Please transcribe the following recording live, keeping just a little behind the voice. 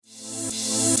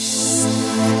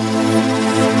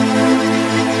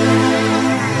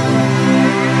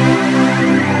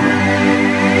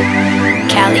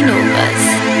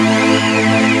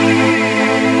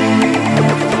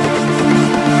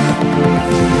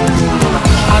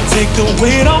the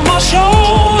weight on my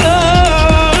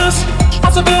shoulders. I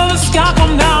feel the sky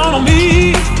come down on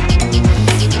me,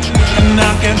 and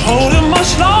I can't hold it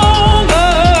much longer.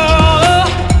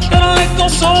 Gotta let go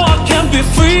so I can be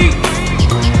free.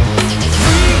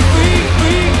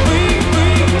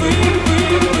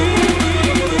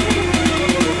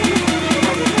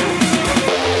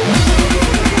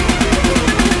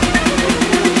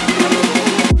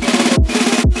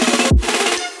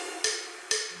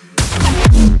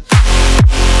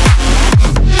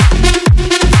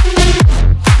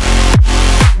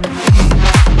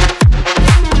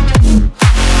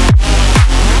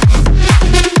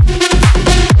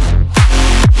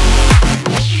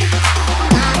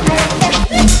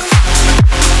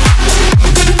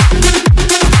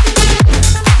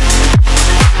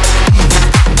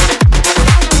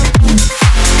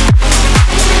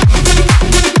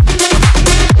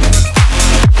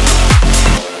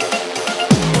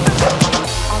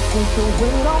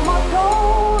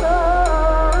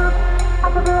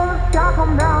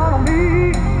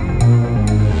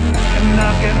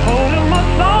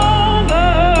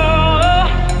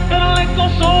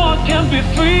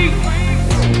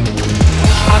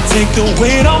 Take the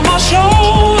weight on my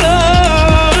shoulders.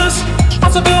 I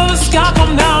feel the sky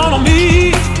come down on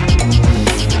me,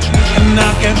 and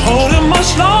I can't hold it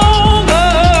much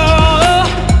longer.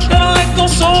 Gotta let go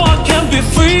so I can be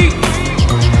free.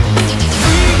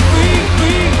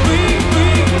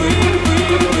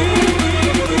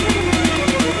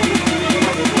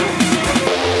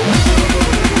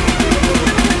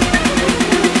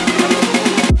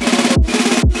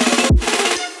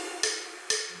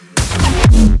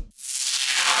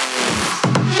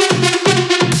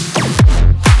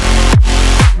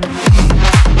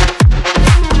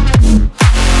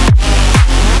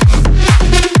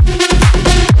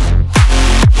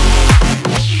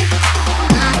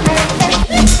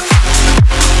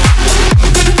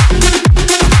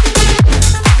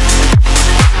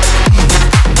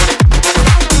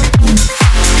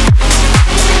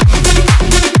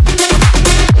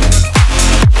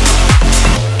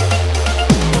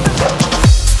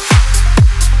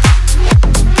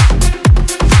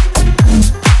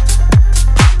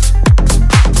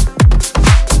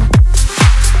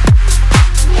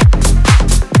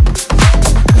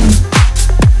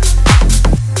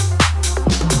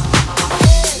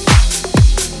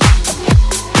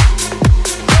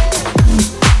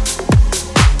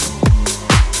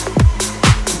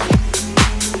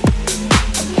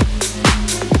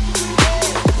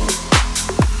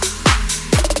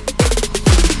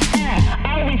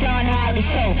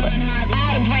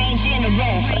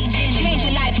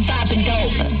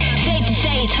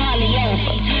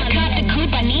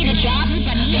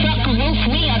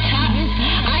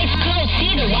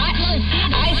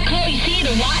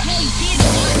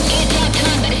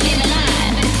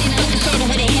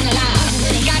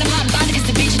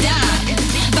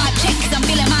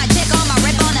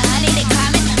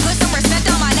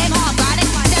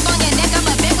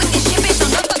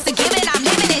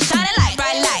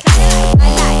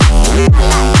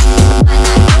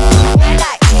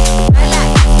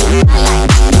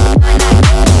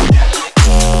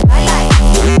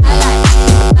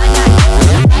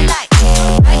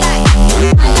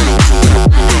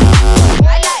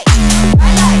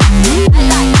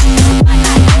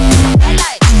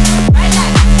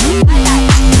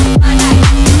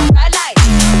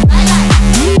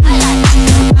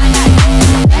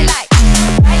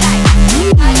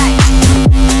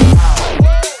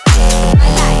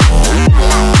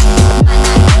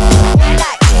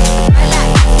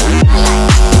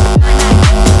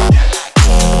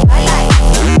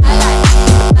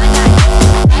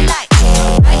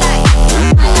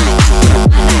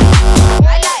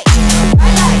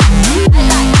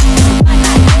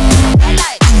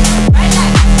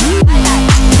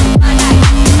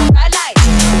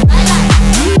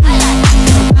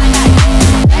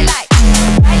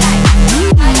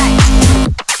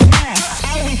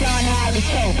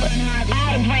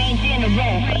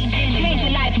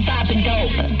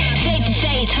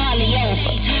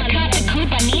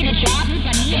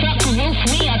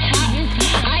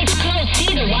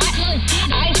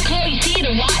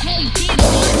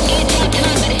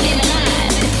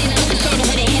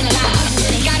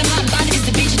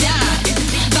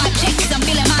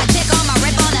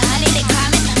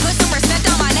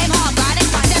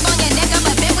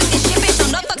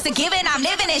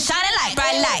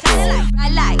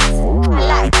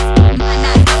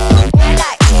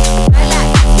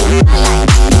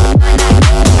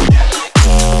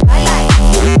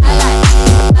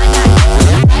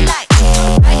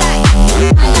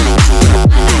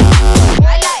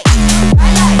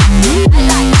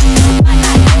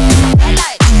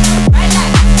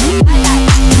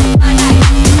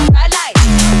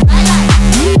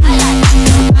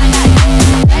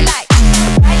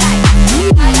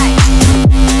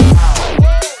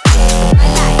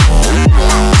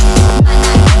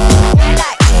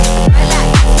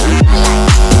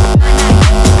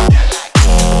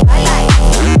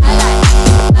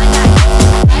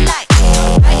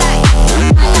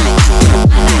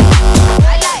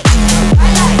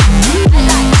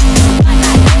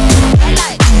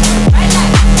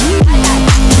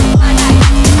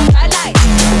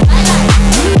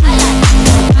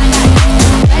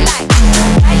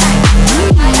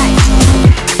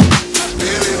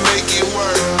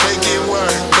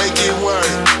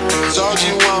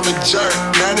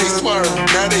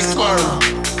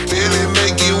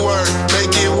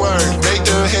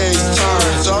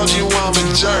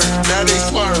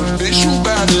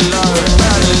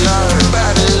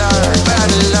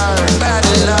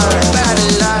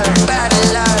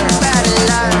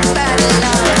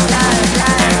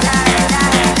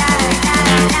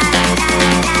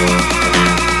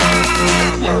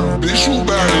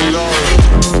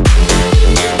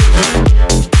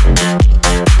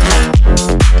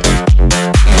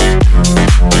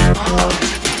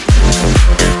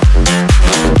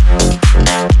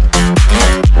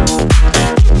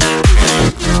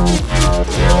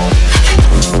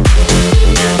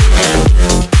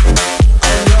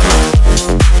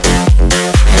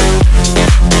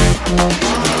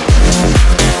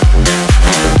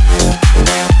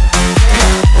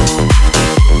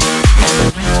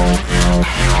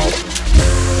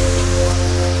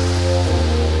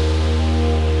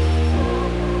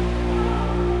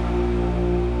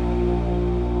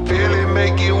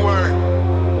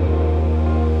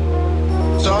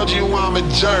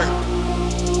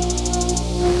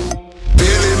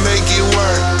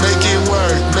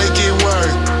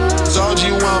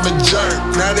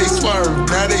 swerve,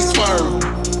 now they swerve.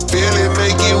 Feel it,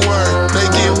 make it work,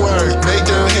 make it work. Make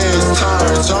them heads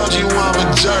turn. Told you I'm a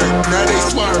jerk, now they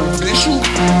swerve. Bitch, you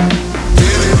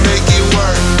feel it, make it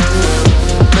work,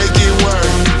 make it work.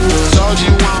 Told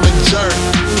you I'm a jerk,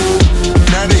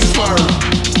 now they swerve.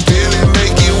 Feel it,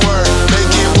 make it work,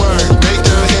 make it work. Make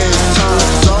them heads turn.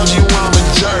 Told you I'm a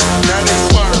jerk, now they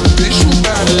swerve. Bitch, you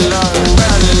better learn,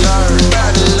 better learn,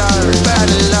 better learn,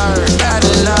 better learn,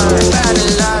 better learn, better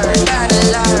learn, better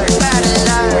learn,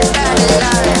 better learn, better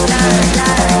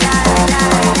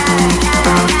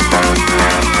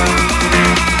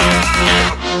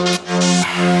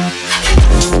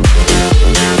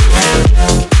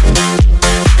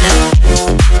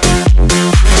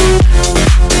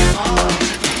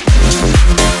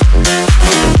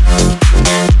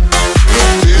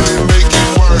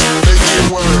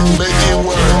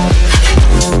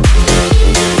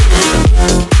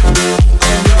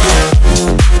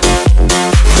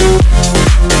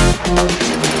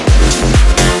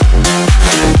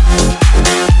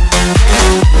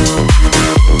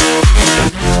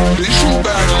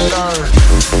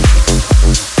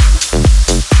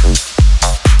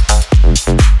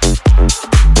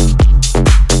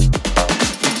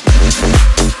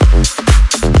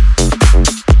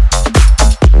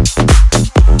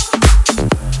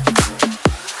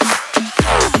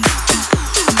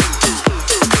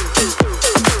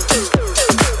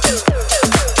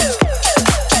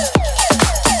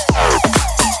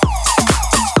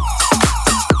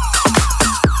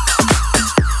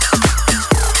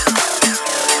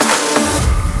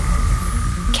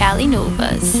Cali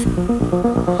Novas.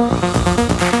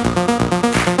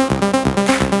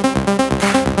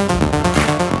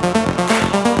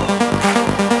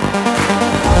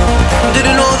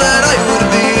 Didn't know that I would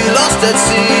be lost at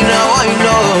sea, now I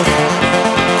know.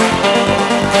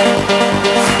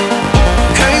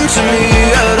 Came to me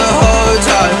at a hard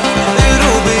time,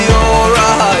 it'll be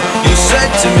alright. You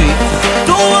said to me,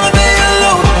 don't wanna be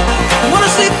alone, wanna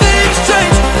see things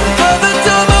change. By the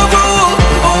time I grow up,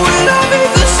 oh, will I be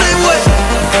the same way?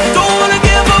 Don't wanna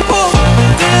give up hope,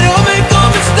 did I make a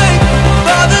mistake?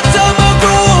 By the time I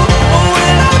grow up, oh,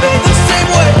 will I be the same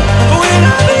way? Will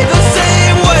I be the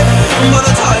same way? By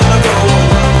the time I grow up,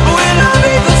 will I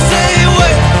be the same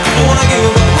way? Don't wanna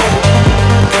give up hope,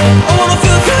 I wanna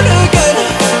feel good again.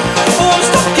 Oh, I'm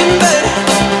stuck in bed,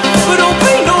 but don't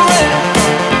pay no rent.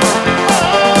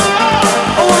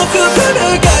 I wanna feel good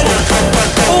again.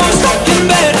 Oh, I'm stuck in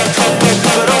bed,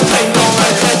 but don't pay no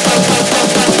rent. I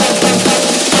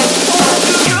wanna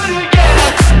feel good again.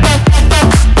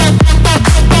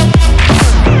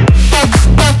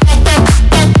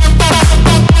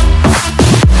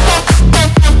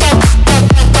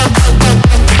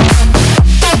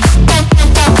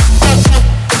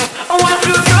 I wanna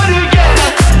feel good again.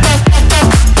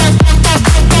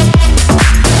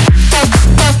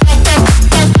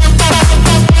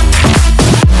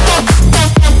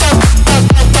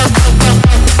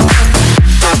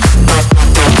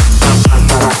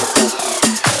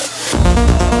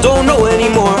 Don't know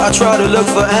anymore, I try to look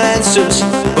for answers,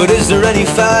 but is there any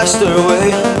faster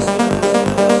way?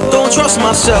 Don't trust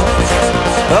myself,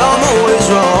 I'm always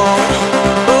wrong,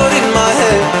 but in my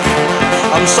head,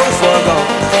 I'm so far gone.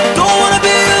 Don't wanna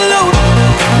be alone,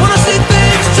 wanna see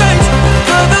things change.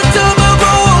 By the time I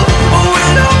grow up, oh,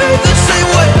 will I be the same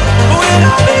way? Will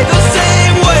I be the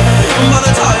same way? By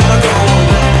the time I grow up,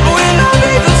 will I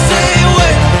be the same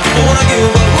way? Don't wanna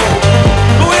give up hope,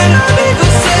 will I be the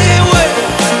same way?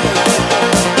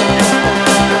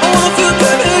 I wanna feel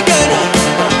good again,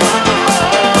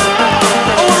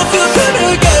 I wanna feel good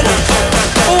again.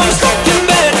 Oh, I'm stuck in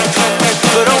bed,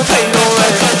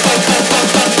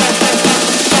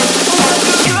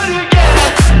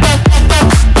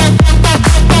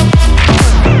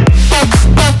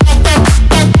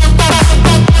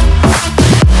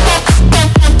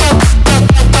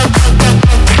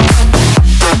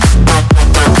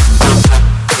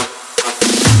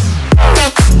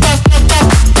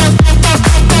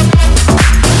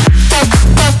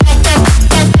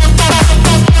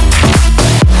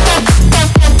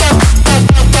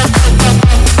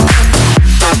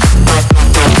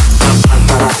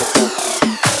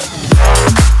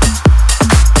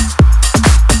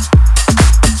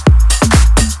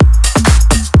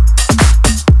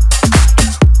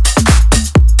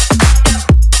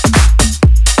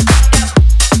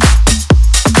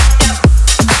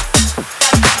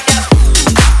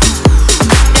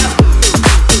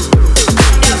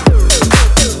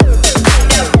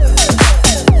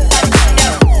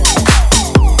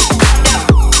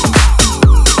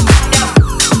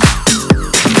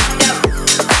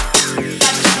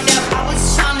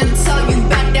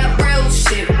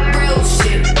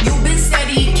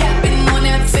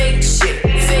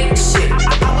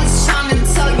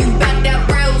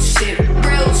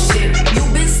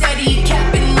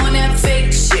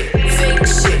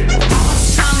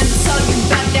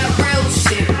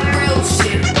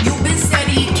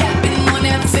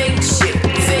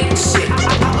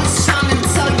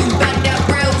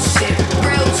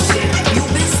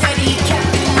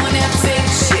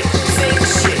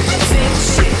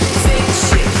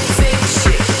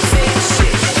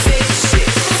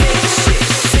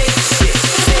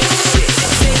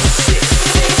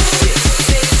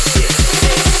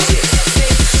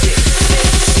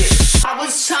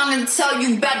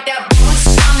 you about that.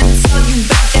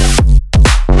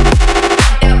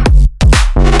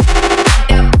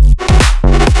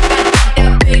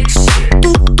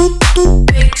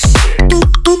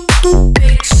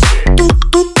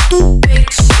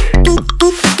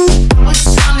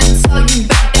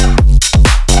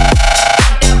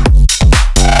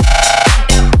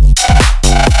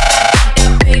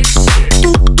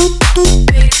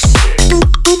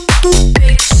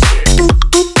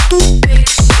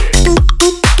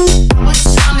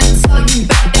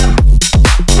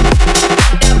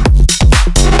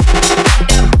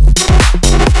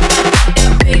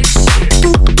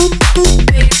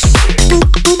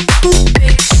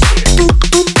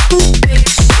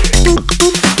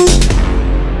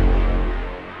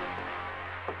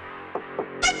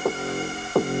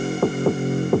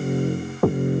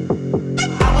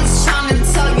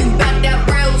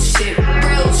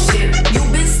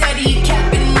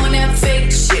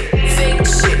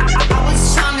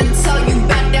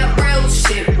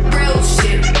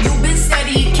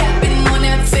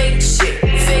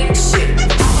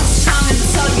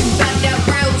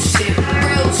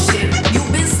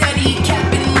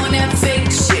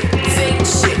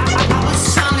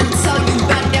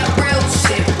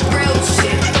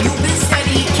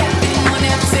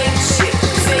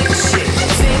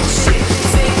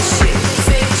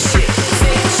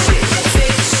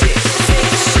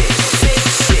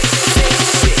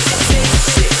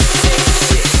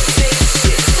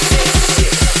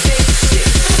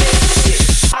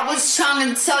 I was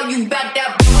trying to tell you about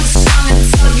that.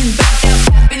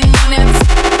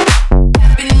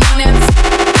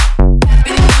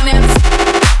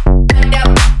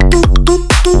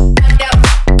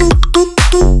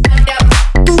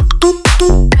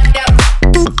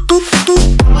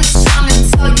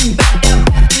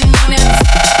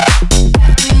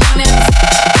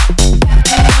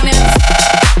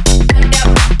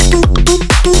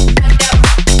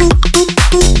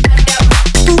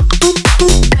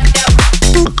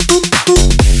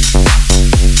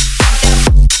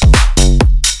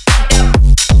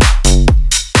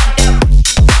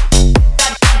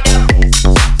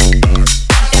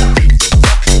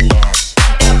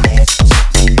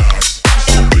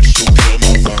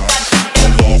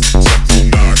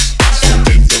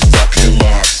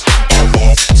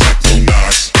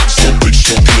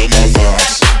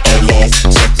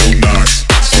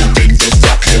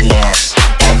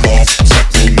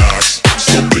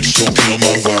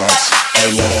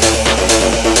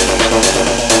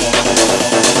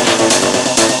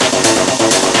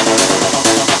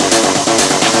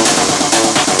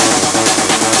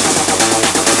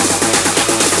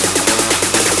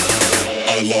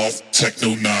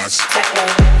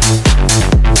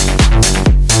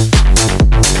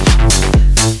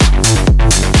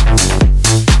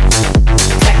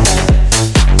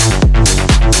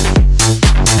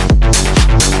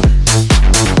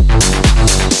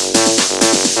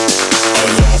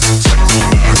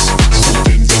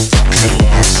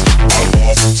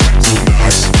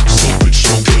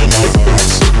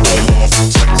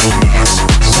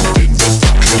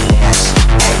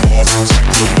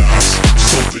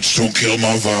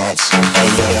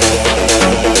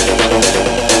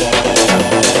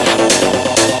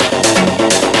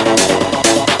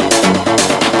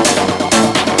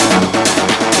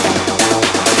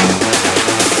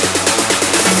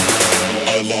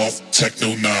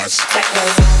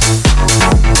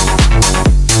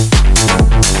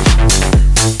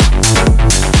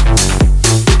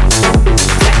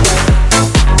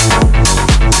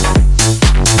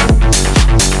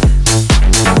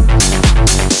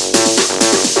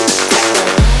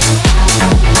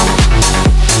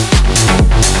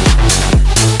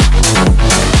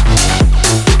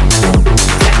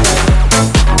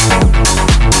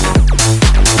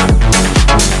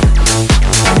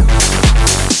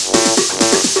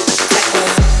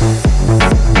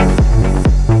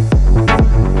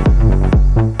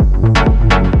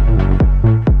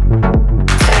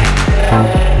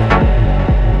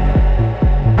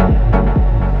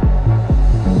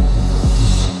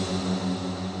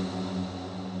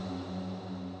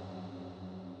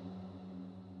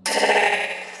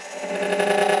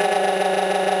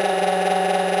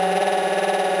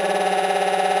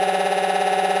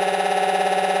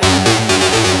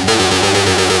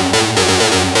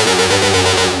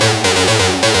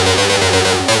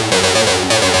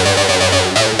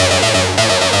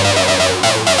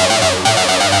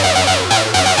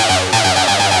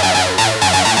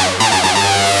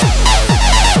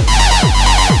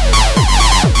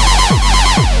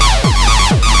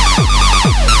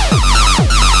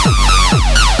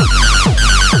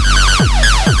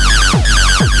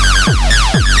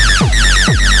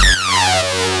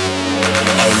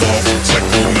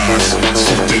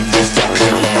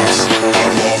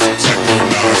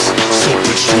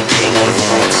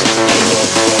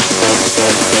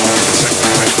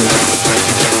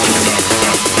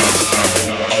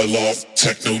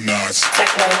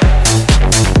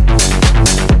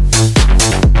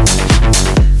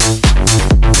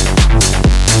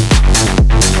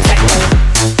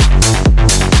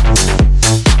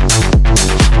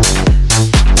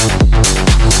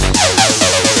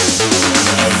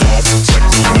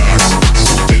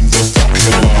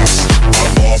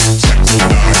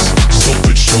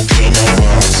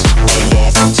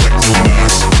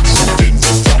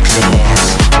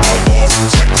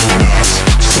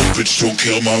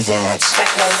 kill my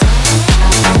vibes.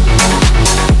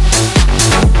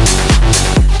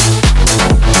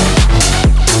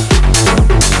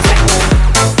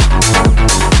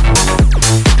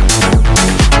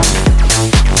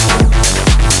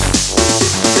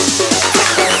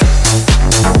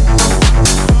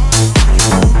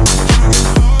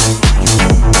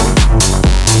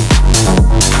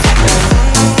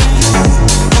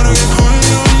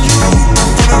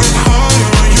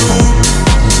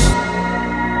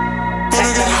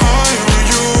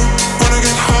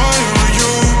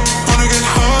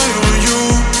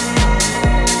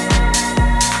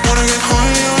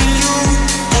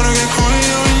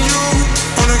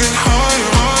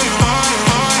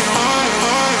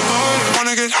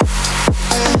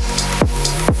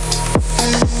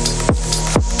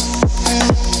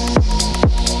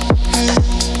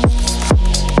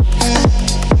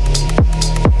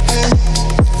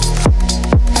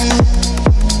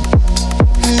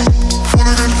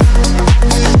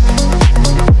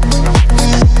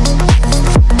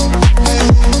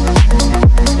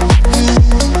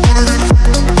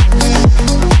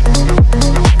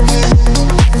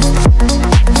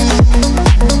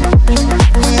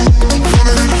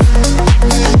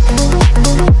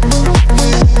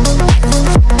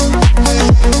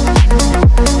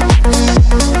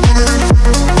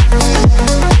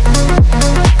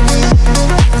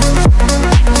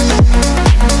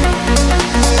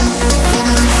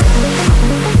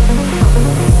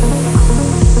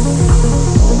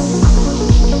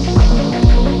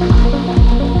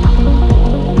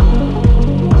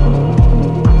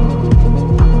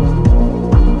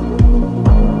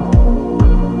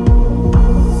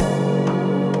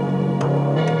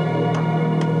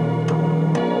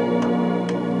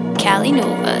 Cali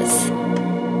Novas.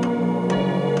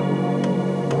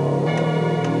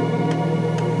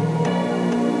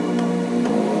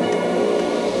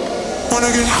 Wanna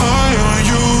get high on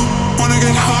you, wanna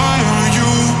get high on you,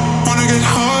 wanna get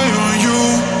high on you.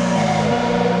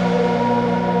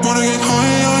 Wanna get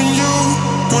high on you,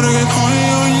 wanna get high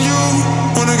on you,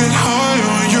 wanna get high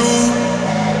on you.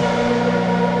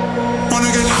 Wanna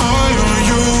get high on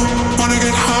you, wanna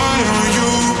get high on you,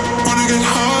 wanna get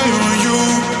high on you.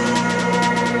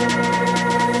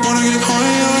 Wanna get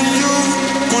high on you,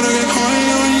 wanna get high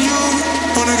on you,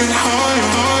 wanna get high,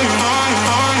 high, high,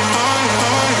 high, high,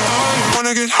 high, high.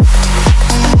 Wanna get high.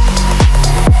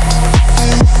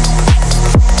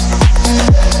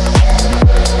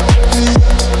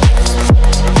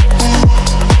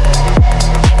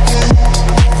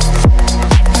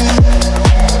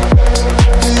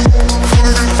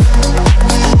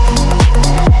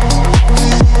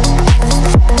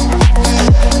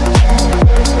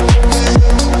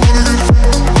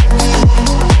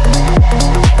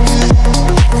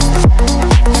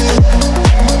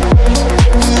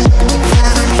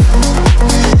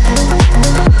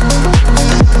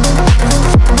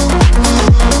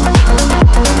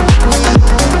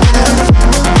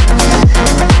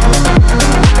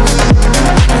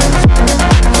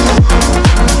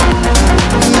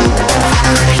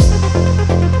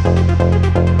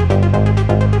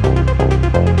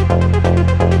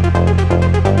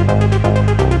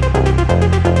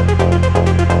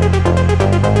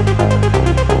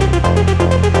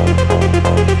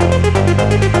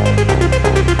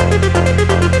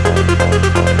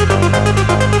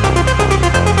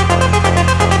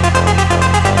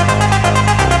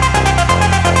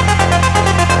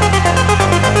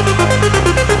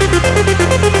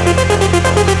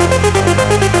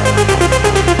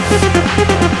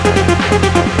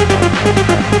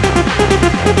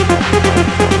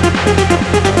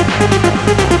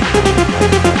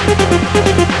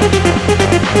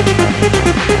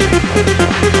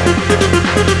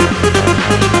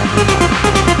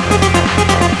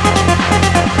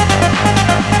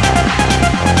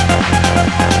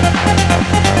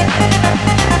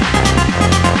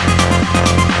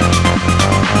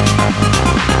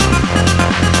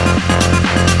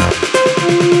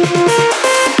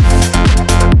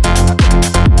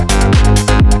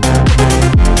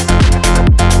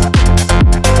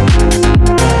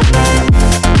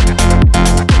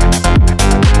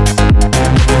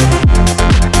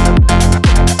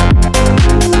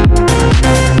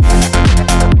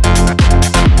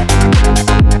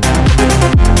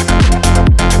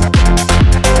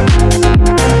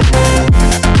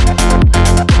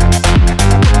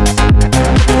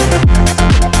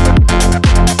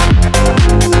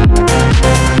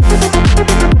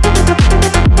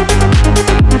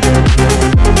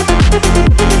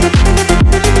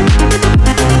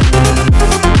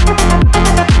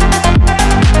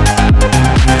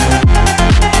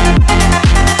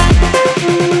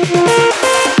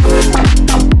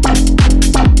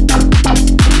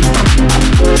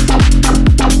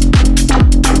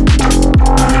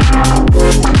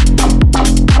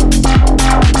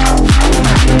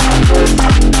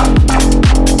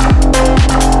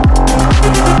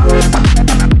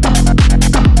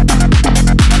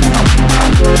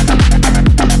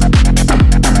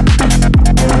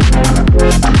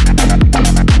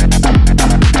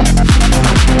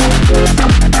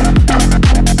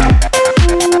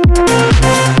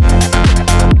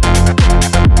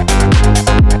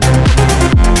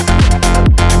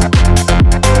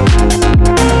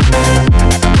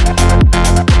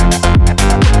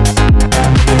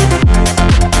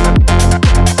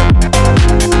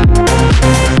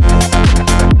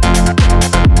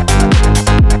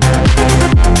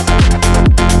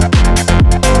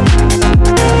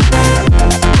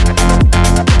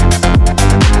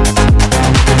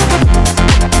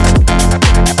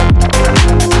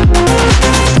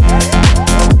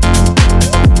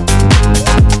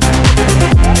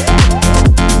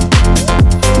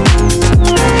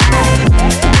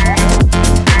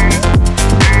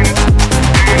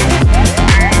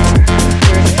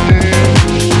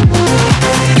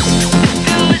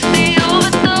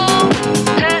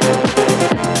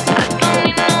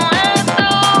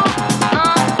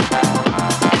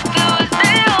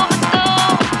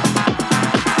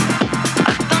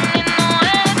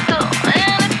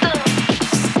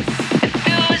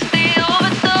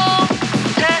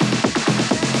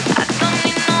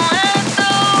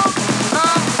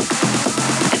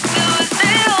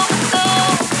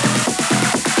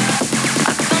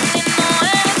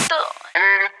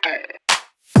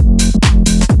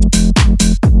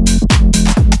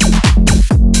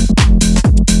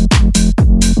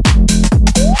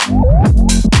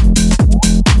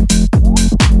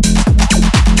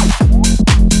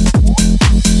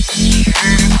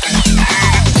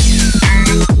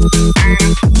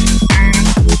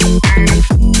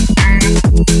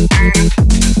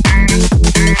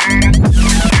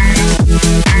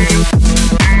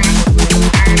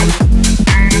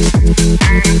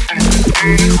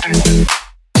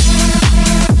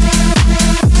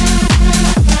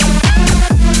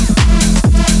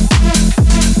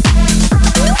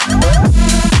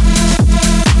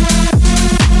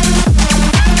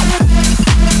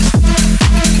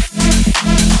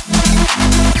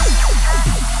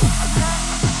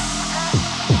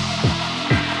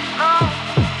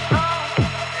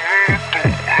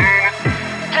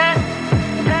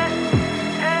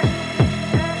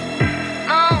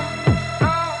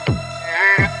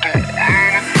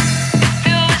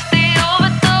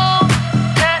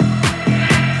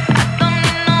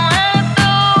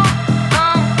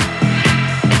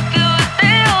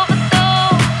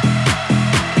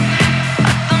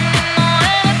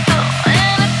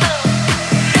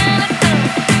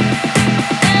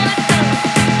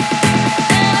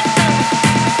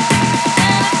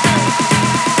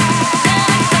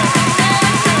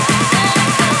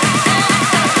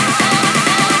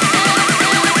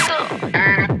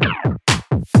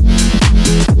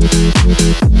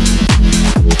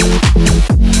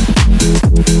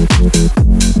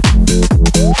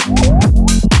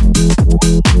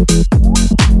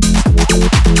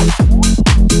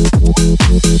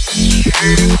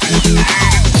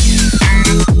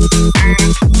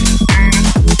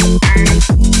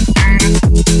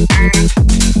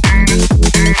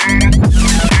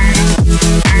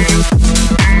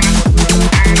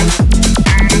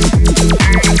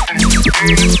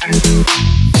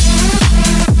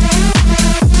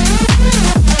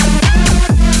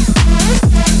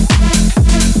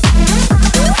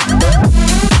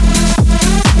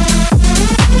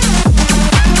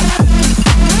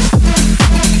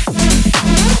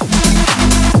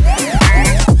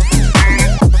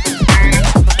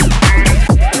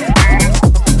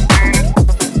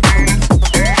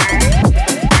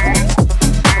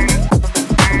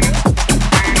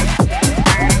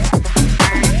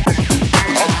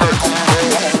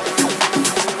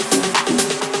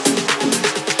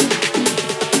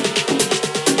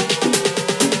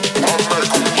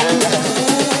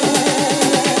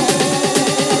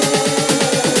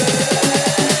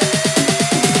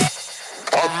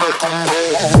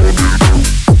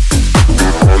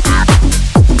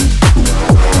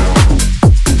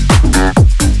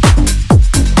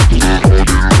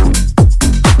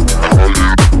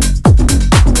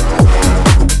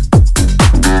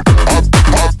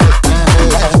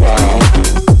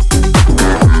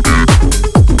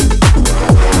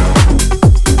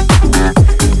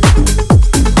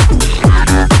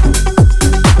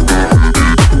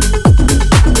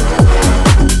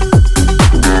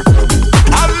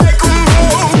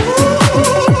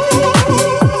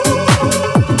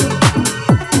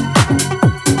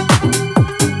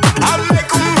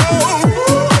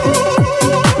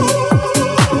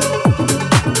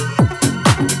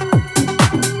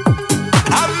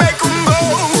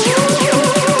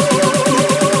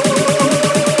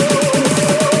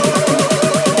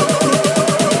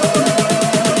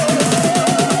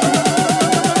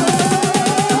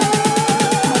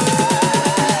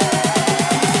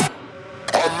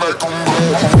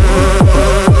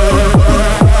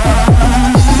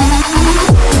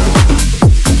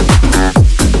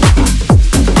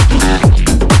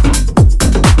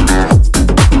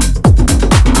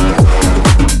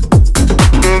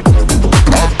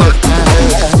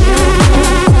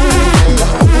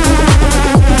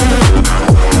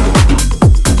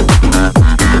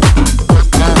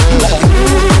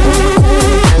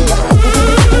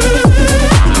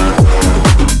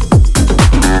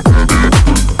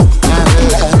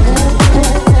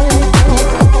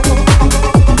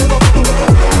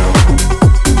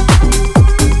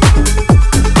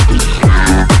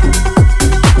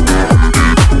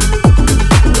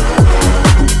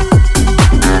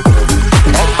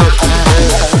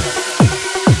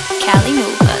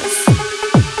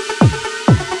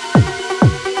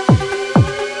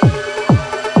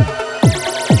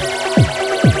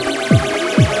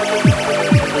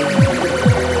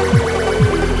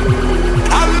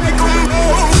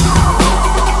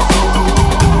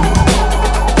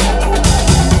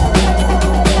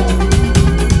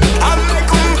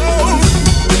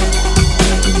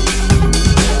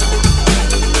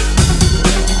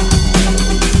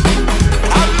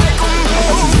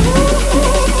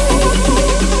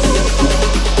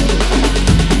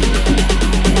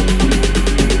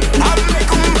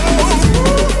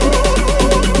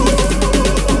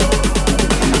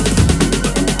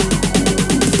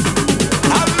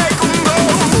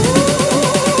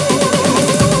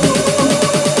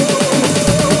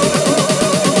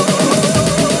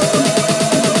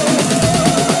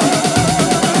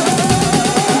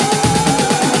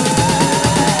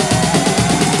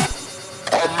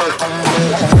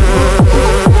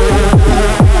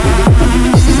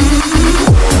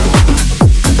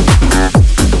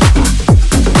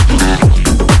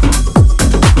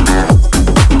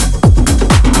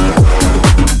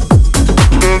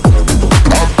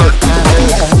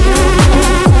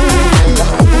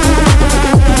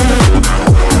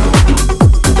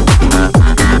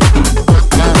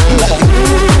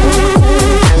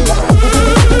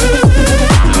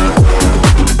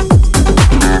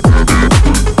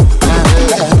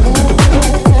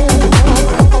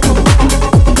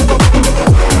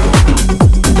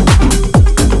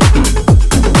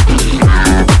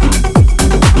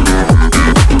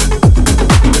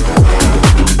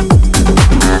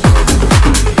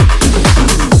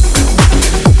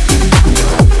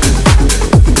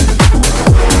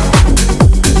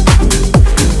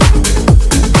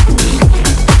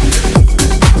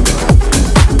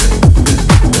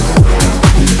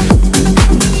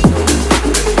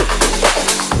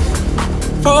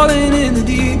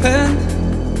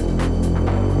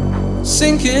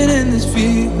 sinking in this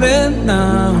feeling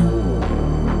now.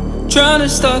 Trying to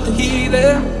start the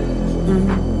healing.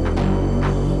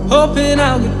 Hoping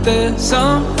I'll get there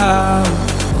somehow.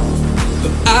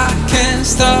 But I can't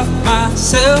stop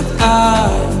myself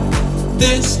out.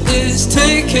 This is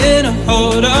taking a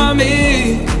hold on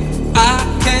me.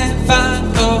 I can't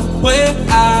find a way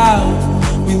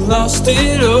out. We lost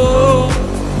it all.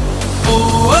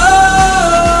 Oh, oh,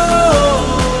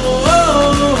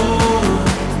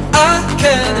 oh, I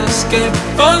can't escape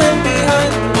falling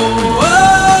behind. Oh, oh,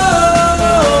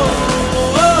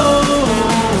 oh,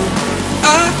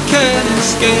 I can't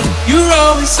escape. You're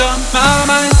always on my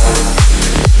mind.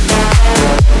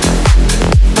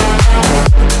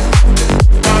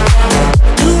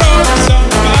 You're always on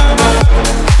my mind.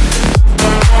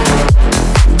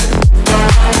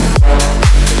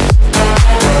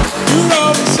 You're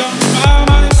always on my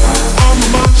mind. I'm a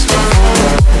monster.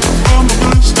 I'm a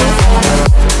monster.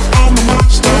 I'm a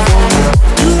monster.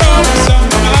 You're always on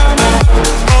my mind.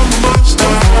 I'm a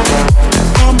monster.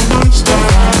 I'm a monster.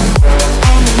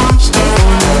 I'm a monster.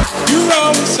 You're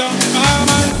always on my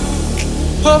mind.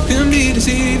 Hope can be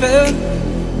deceiving.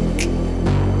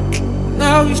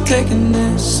 Now we've taken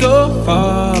it so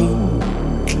far.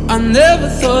 I never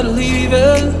thought of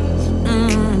leaving.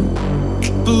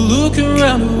 But look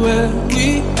around at where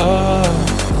we are.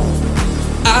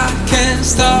 I can't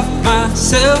stop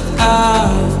myself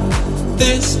out.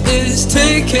 This is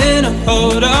taking a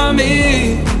hold on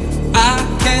me. I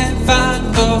can't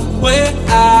find a way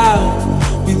out.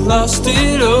 We lost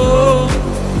it all.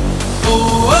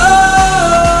 Oh, oh,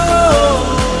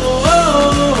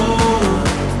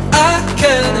 oh, I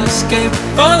can't escape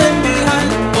falling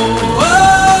behind. Oh,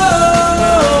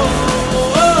 oh,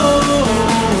 oh,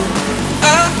 I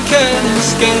can't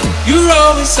escape. You're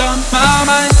always on my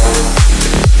mind.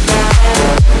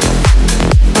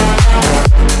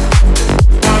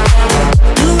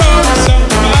 You're always on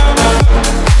my mind.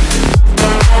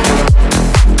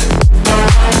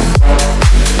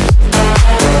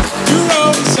 You're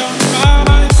always on my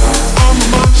mind. I'm a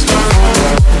monster.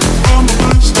 I'm a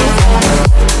monster.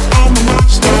 I'm a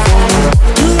monster.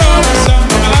 You're always on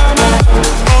my mind.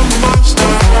 I'm a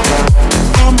monster.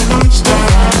 I'm a monster.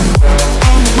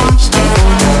 I'm a monster.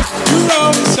 You're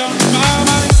always on my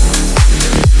mind.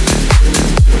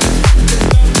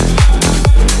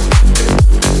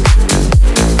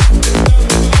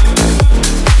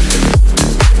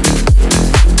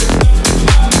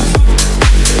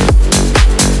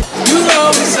 You're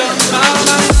always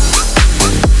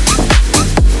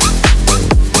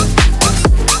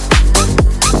on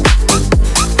my mind.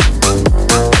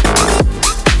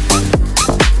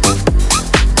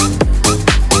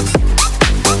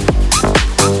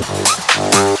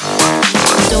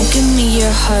 Don't give me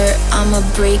your heart, I'ma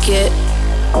break it.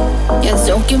 Yeah,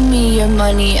 don't give me your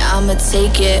money, I'ma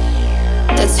take it.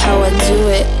 That's how I do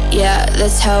it, yeah,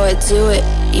 that's how I do it,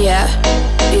 yeah.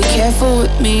 Be careful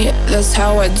with me, that's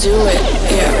how I do it,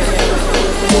 yeah.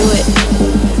 Do it,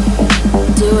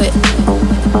 do it,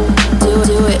 do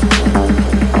it,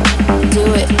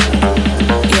 do it,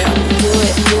 yeah. Do it, do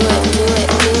it, do it, do it,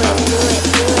 do it, do it.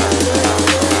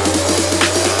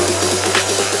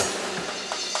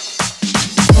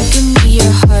 Don't give me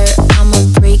your heart, I'ma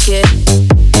break it.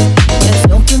 Yeah,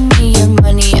 don't give me your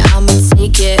money, I'ma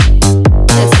take it.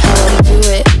 That's how I do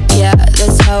it, yeah,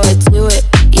 that's how I do it,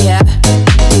 yeah.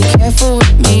 Be careful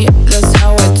with me, that's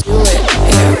how I do it,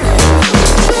 yeah.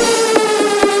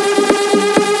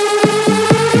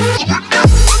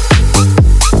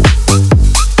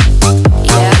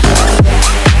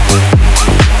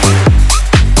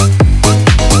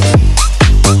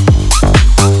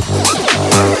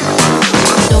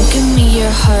 Don't give me your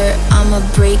heart, I'ma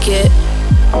break it.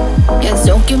 Yeah,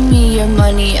 don't give me your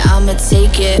money, I'ma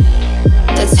take it.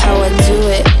 That's how I do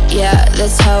it, yeah,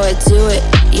 that's how I do it,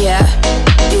 yeah.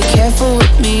 Be careful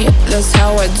with me, that's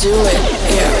how I do it,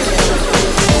 yeah.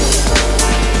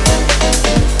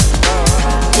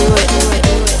 Do it, do it,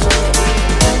 do it.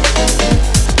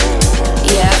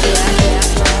 Yeah, yeah, yeah.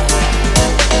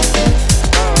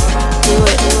 Do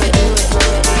it, do it, do it, do it.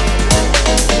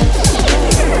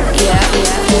 Yeah,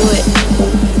 yeah, do it.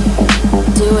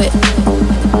 Do it.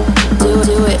 Do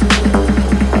it.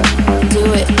 Do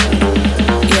it.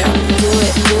 Yeah, do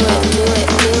it, do it, do it,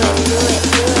 do it, do it, do it.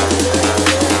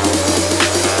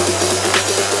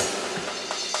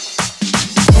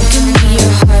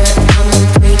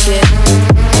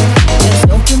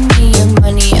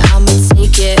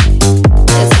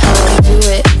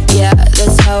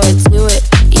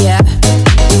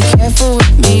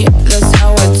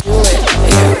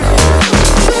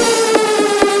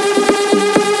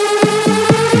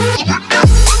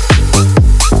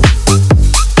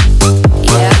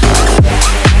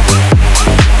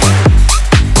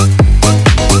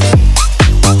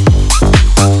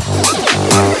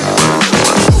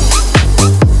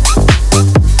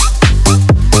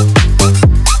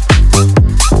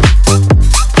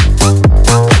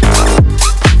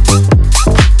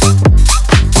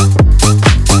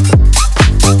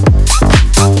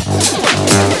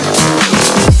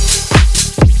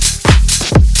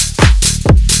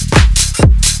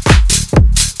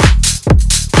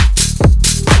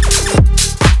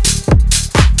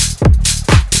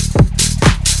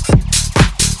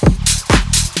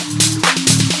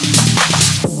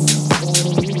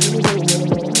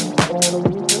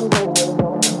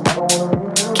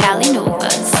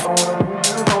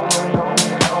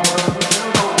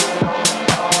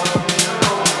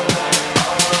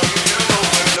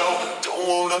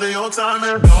 time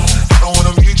and go. I don't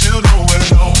wanna meet you nowhere,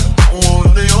 no. Don't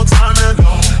want none of your time and go. I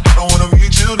don't wanna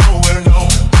meet you nowhere, no.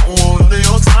 Don't want none of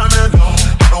your time and go.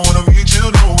 I don't wanna meet you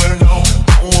nowhere, no.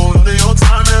 Don't want none of your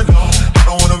time and go. I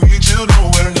don't wanna meet you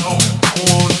nowhere, no.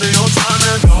 Don't want none of your time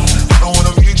and go. I don't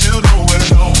wanna meet you nowhere,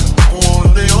 no. Don't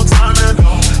want none of your time and go.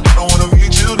 I don't wanna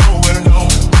meet you nowhere, no.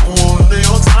 Don't want none of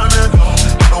your time and go. I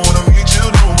don't wanna meet you nowhere, no.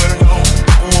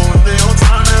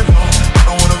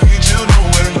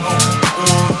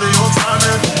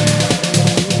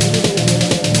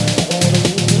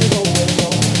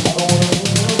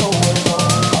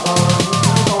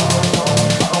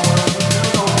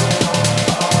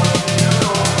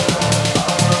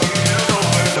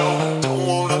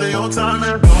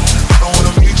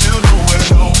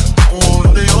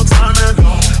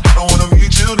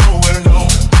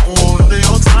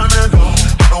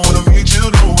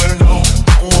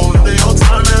 Don't want none of your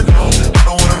time and go. I don't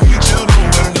wanna meet you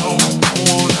nowhere, no. Don't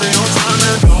want none of your time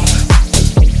and go.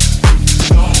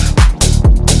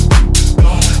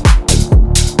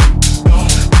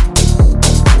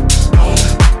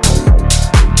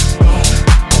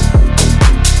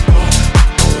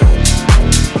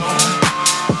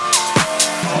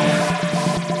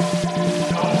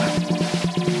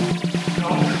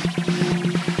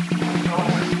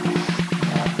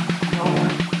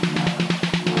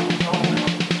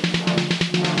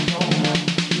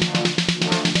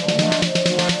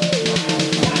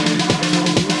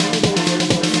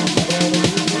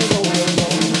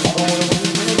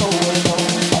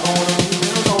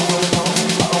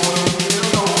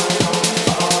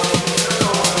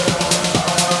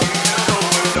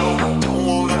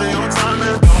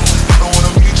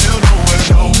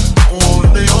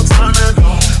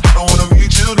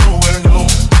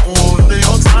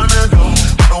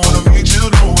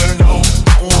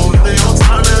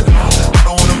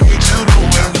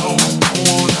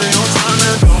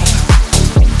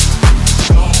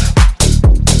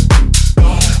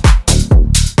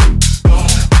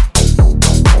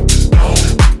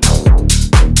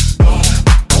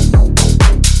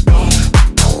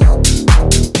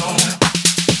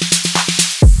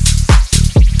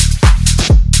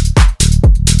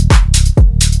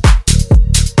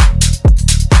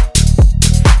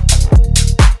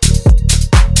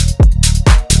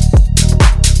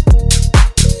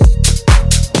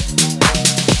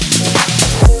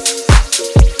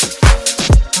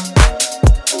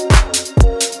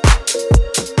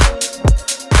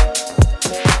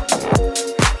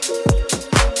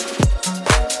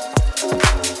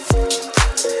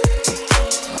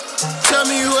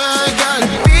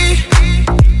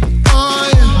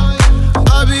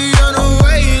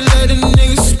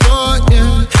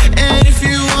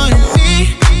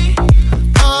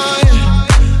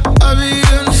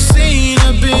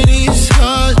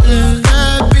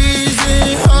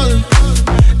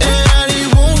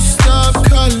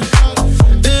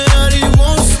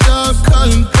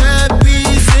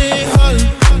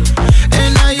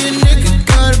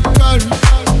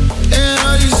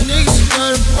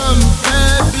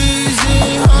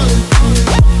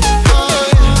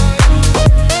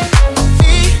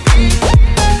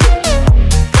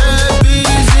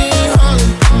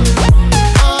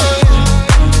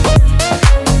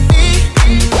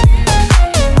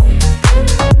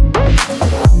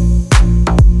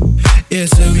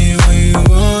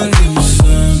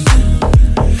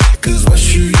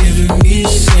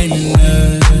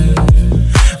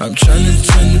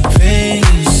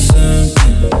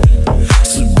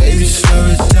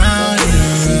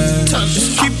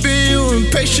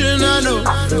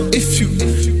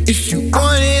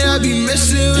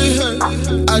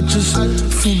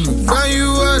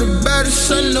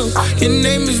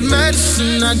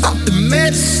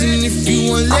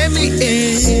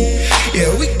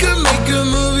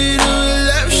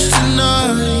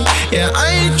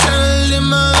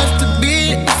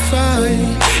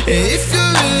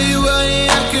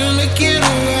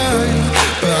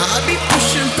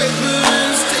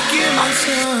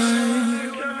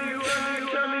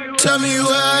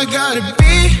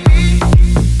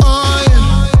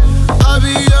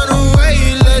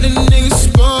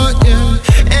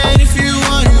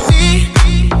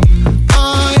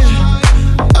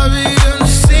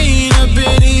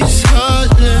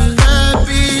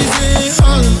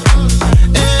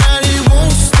 And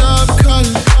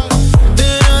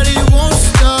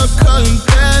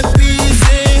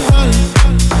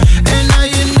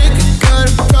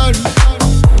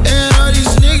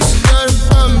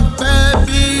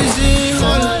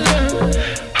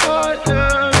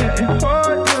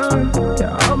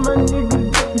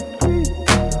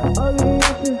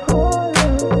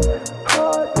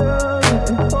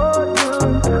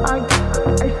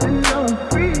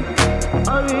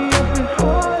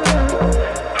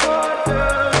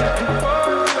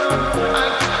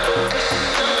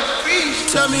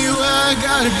Tell me where I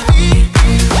gotta be.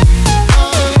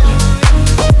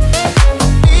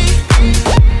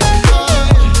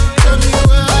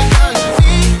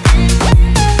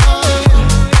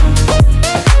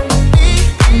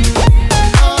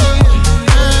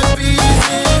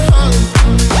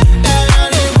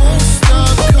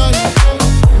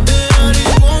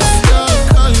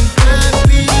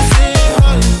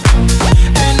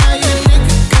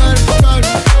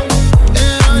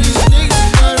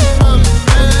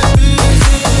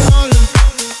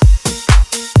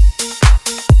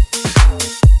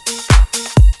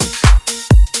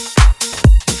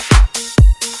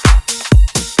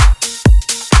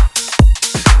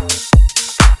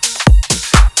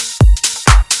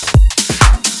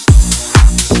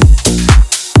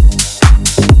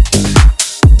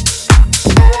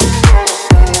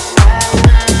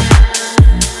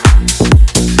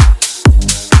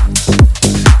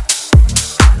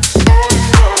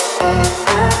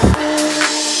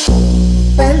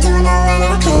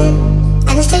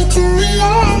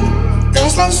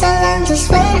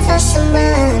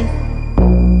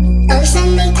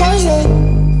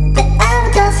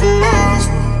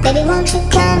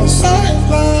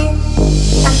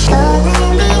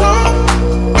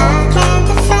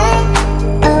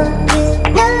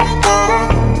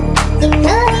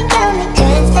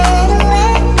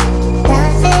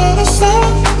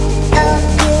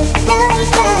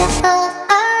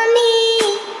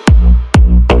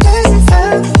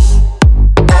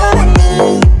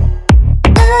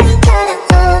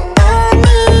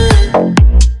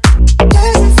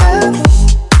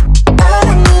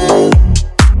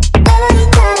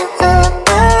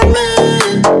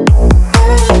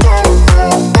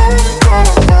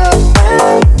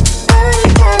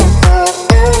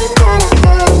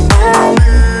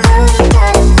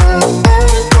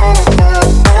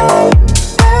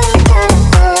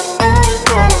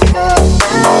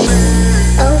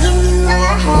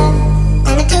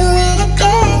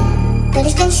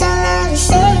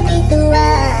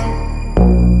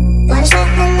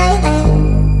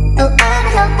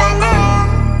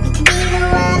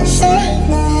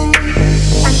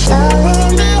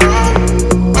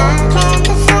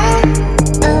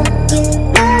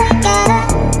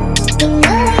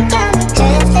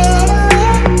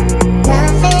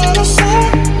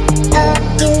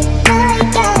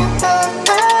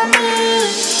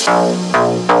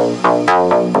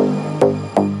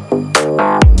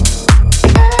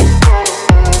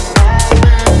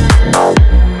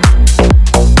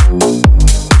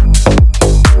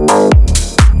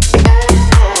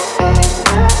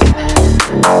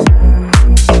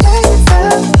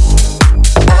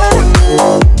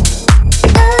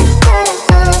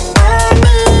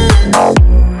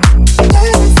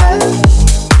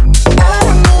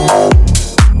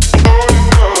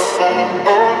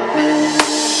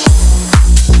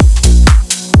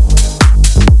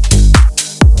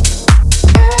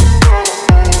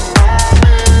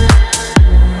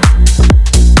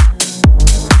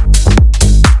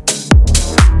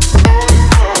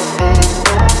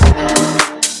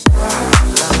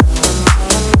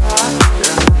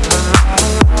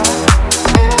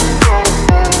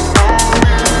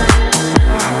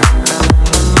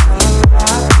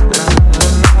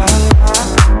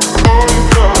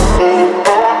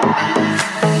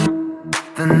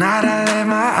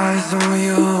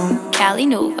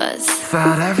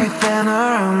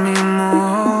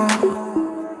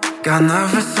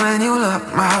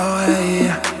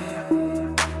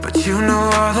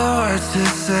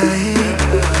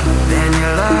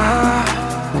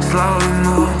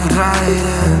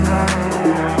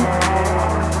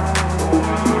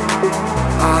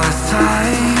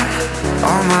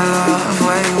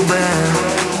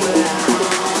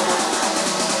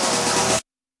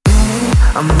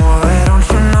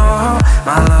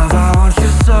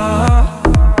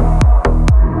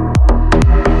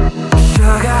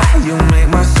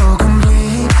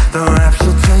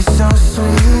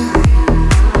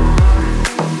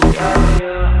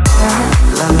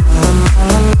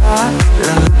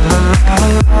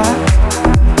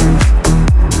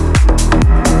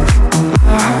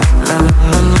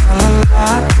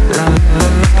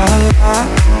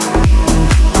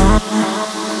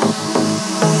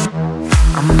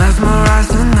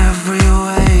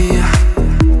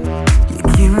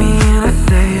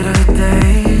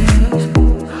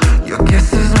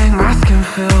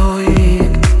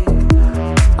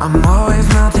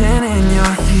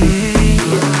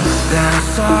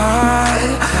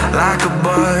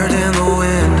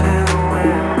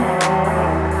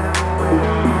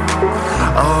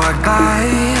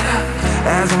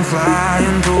 as I'm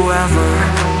flying through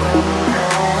ever.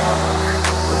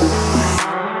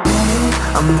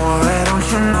 Amore, don't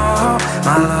you know,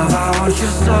 my love, I want you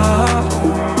so.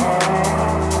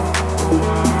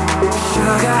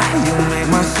 Sugar, you make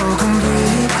my soul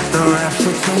complete. The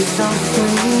rapture tastes so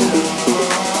sweet.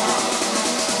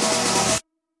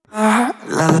 La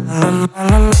la la la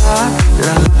la la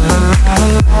la la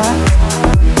la.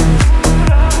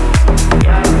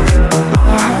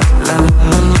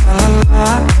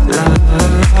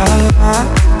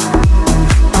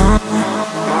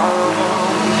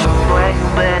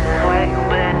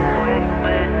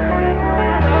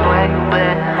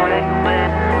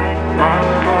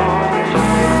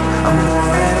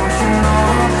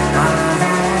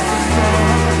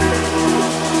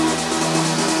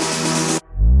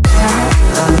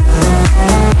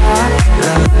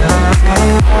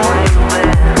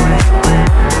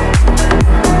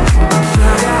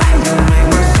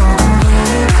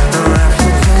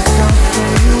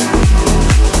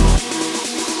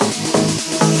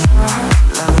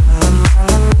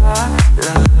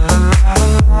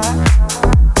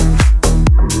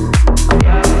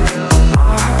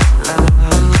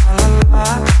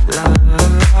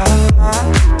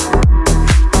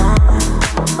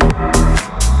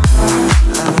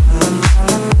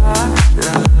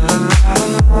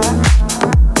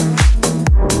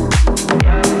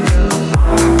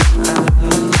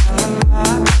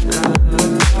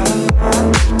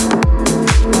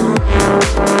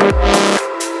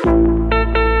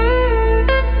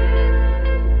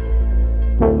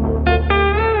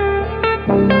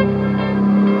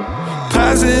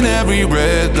 Passing every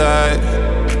red light,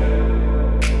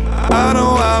 I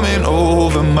know I'm in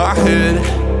over my head.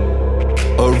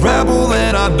 A rebel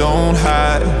that I don't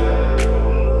hide.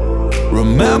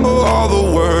 Remember all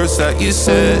the words that you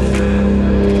said.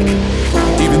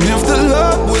 Even if the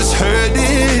love was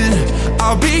hurting,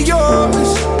 I'll be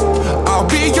yours, I'll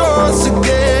be yours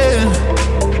again.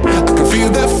 I can feel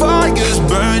that fire's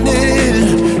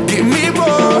burning, give me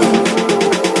more.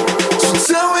 So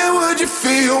tell me, would you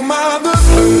feel my love?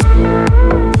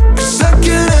 'Cause I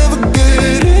can't ever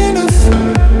get enough.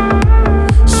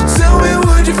 So tell me,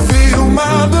 would you feel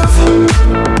my love?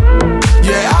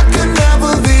 Yeah, I could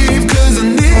never leave 'cause I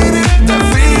needed that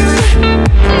feeling.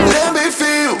 Let me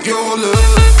feel your love.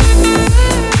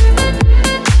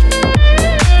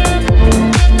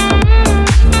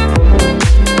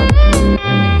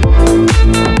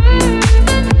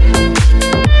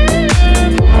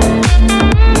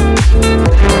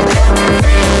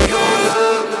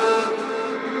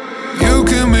 You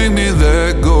can make me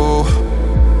let go.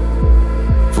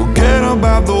 Forget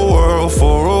about the world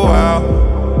for a while.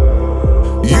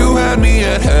 You had me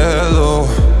at hello.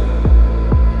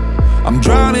 I'm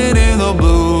drowning in the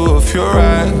blue of your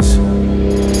eyes.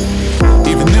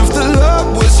 Even if the love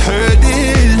was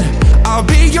hurting, I'll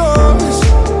be yours,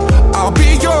 I'll be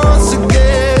yours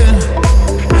again.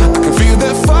 I can feel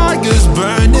that fire's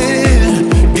burning,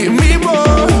 give me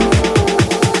more.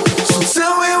 So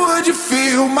tell me, would you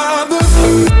feel my love?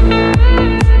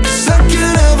 'Cause I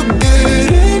can't ever get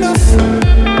enough.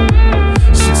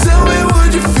 So tell me,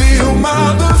 would you feel my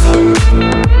love?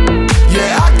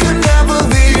 Yeah, I could never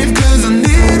leave 'cause I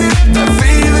needed that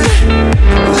feeling.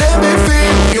 Let me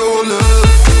feel your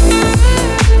love.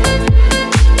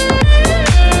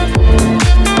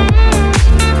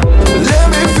 Let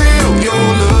me feel your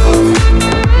love.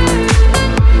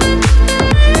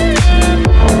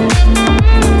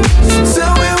 So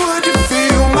tell me, would you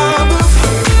feel my love?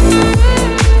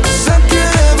 'Cause I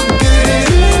can't ever get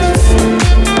enough.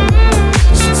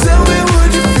 So tell me,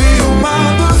 would you feel my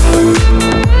love?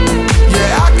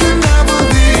 Yeah, I could never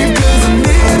leave 'cause I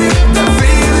needed that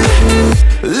feeling.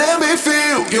 Let me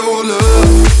feel your love.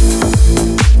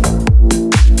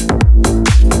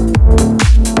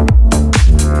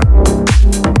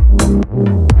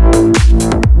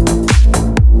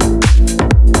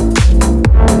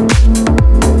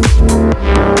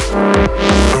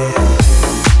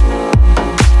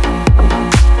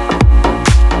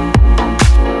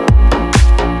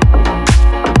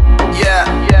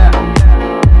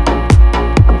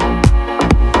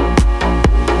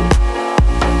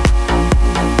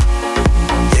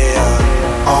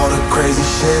 All the crazy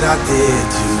shit I did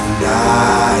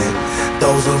tonight,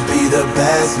 those will be the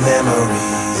best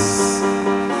memories.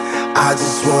 I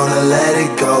just wanna let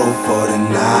it go for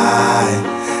tonight.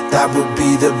 That would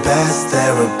be the best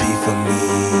therapy for me.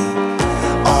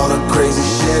 All the crazy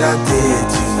shit I did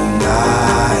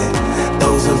tonight,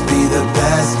 those will be the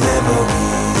best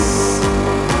memories.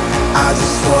 I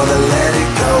just wanna let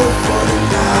it go for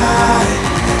tonight.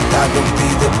 That would be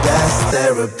the best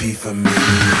therapy for me.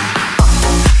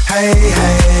 Hey,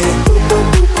 hey,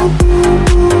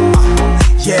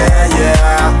 yeah,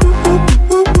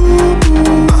 yeah.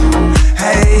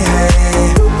 Hey,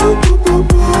 hey.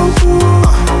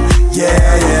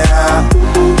 Yeah, yeah.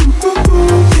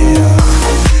 Yeah.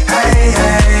 Hey,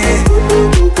 hey.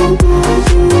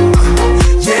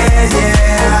 Yeah,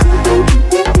 yeah.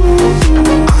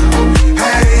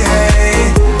 Hey, hey.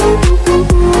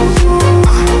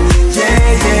 Yeah,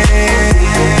 yeah.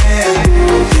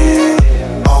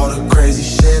 All the crazy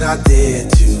shit I did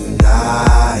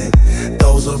tonight,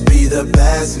 those will be the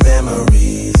best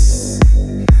memories.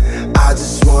 I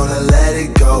just wanna let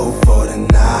it go for the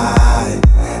night.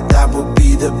 That would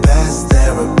be the best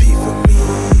therapy for me.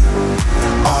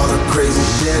 All the crazy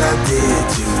shit I did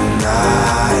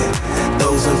tonight,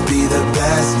 those will be the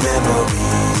best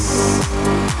memories.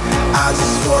 I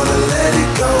just wanna let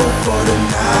it go for the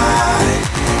night.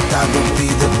 That would be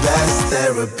the best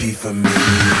therapy for me.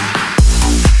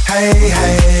 Hey,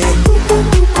 hey.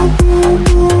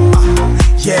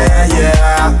 Yeah,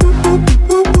 yeah.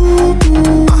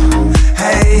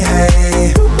 Hey,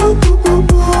 hey.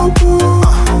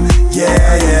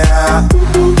 Yeah, yeah.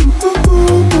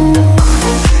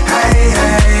 Hey,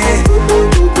 hey.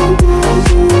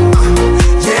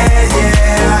 Yeah,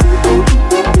 yeah.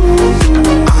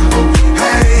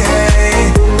 Hey,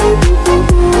 hey.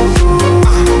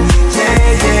 Yeah,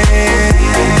 yeah.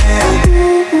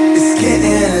 It's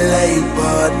getting late,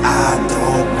 but I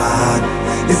don't mind.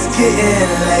 It's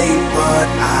getting late, but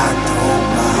I don't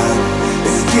mind.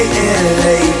 It's getting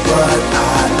late, but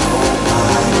I don't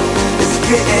mind. It's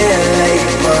getting late,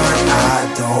 but I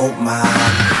don't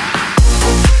mind.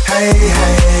 Hey,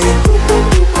 hey.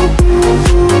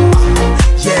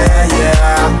 Yeah,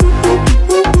 yeah.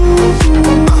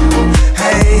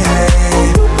 Hey, hey.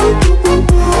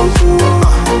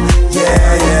 Yeah,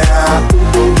 yeah.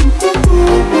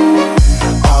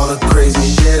 All the crazy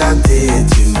shit I did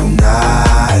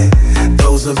tonight,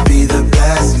 those will be the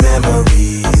best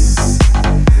memories.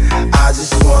 I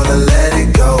just wanna let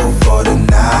it go for the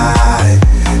night.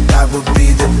 That would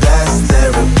be the best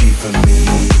therapy for me.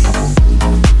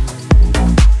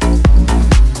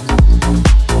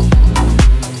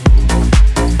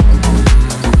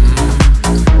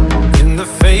 In the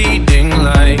fading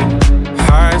light,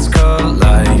 hearts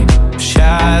collide,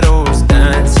 shadows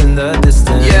dance in the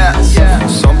distance. Yeah.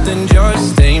 Something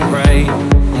just ain't right,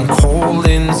 I'm cold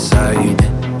inside.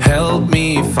 Help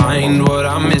me find what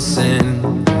I'm missing.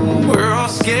 We're all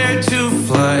scared to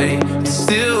fly,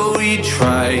 still we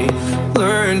try.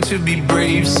 Learn to be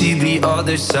brave, see the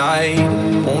other side.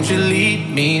 Won't you lead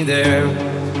me there?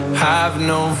 Have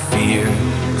no fear.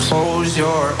 Close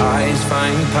your eyes,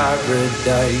 find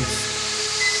paradise.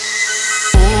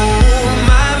 Oh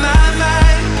my, my,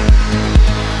 my.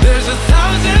 There's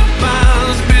 1,000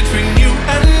 miles between you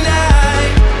and I.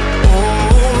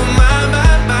 Oh my,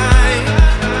 my, my.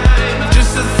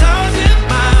 Just 1,000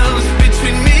 miles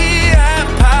between me and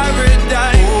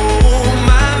paradise. Oh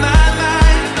my, my, my.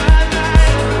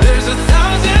 There's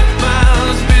 1,000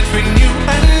 miles between you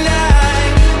and I.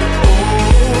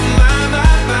 Oh my,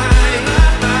 my, my.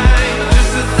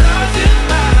 Just 1,000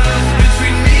 miles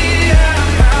between me and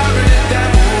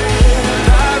paradise. Oh,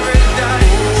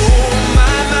 paradise. Oh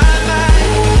my, my, my.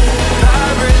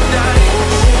 Paradise.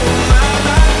 Oh my,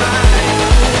 my, my.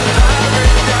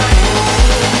 Paradise.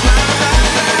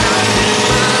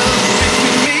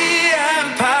 Between me and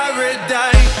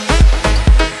paradise.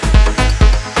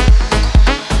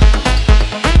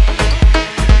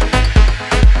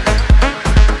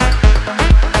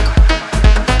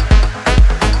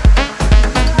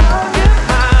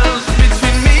 Miles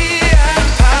between me and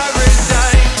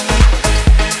paradise.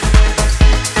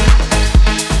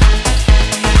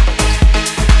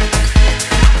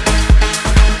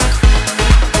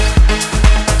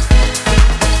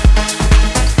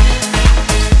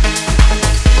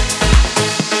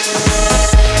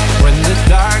 When the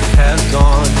dark has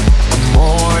gone, the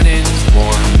morning's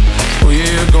warm.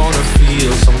 We're gonna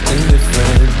feel something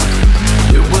different.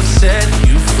 It will set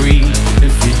you free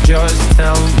if you just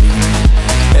tell me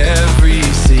every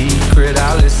secret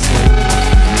I listen.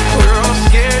 We're all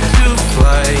scared to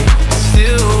fly,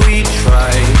 still we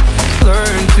try.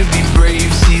 Learn to be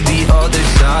brave, see the other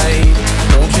side.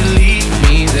 Won't you lead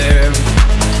me there?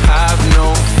 Have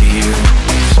no fear.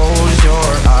 Close your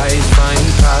eyes, find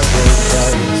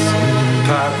paradise.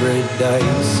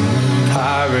 Paradise,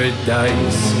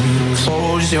 paradise.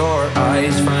 Close your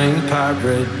eyes, find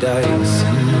paradise.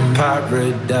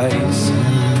 Paradise,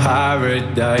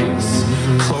 paradise.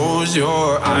 Close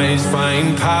your eyes,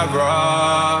 find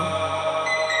paradise.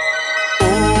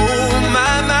 Oh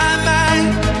my, my, my.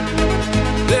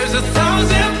 There's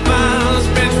 1,000 miles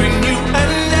between you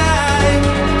and I.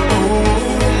 Oh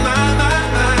my, my,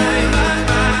 my.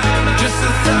 Just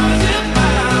 1,000 miles.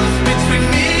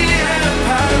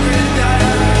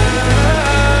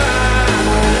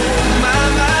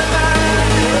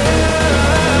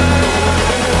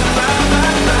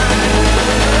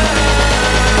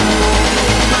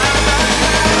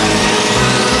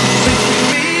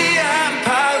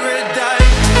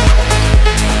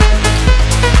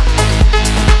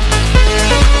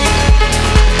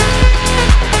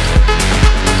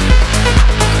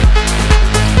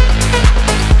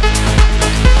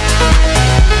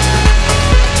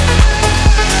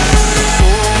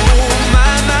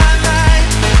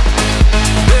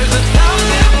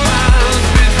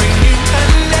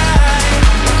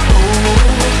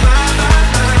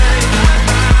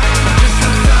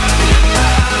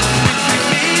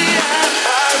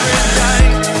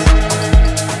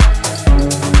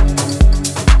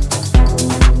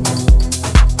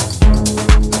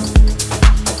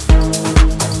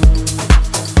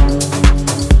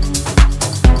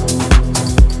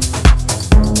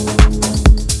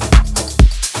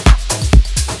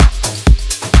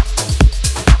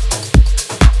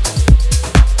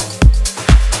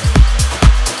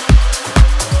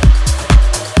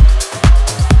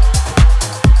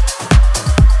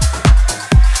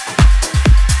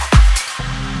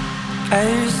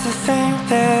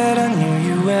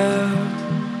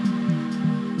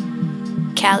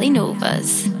 Cali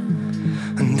Novas.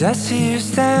 And I see you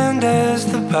stand as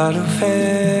the bottle fell.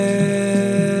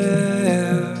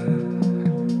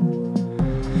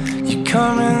 You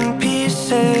come in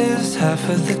pieces half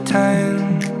of the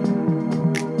time.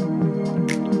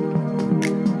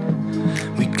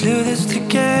 We glue this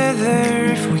together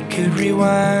if we could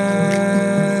rewind.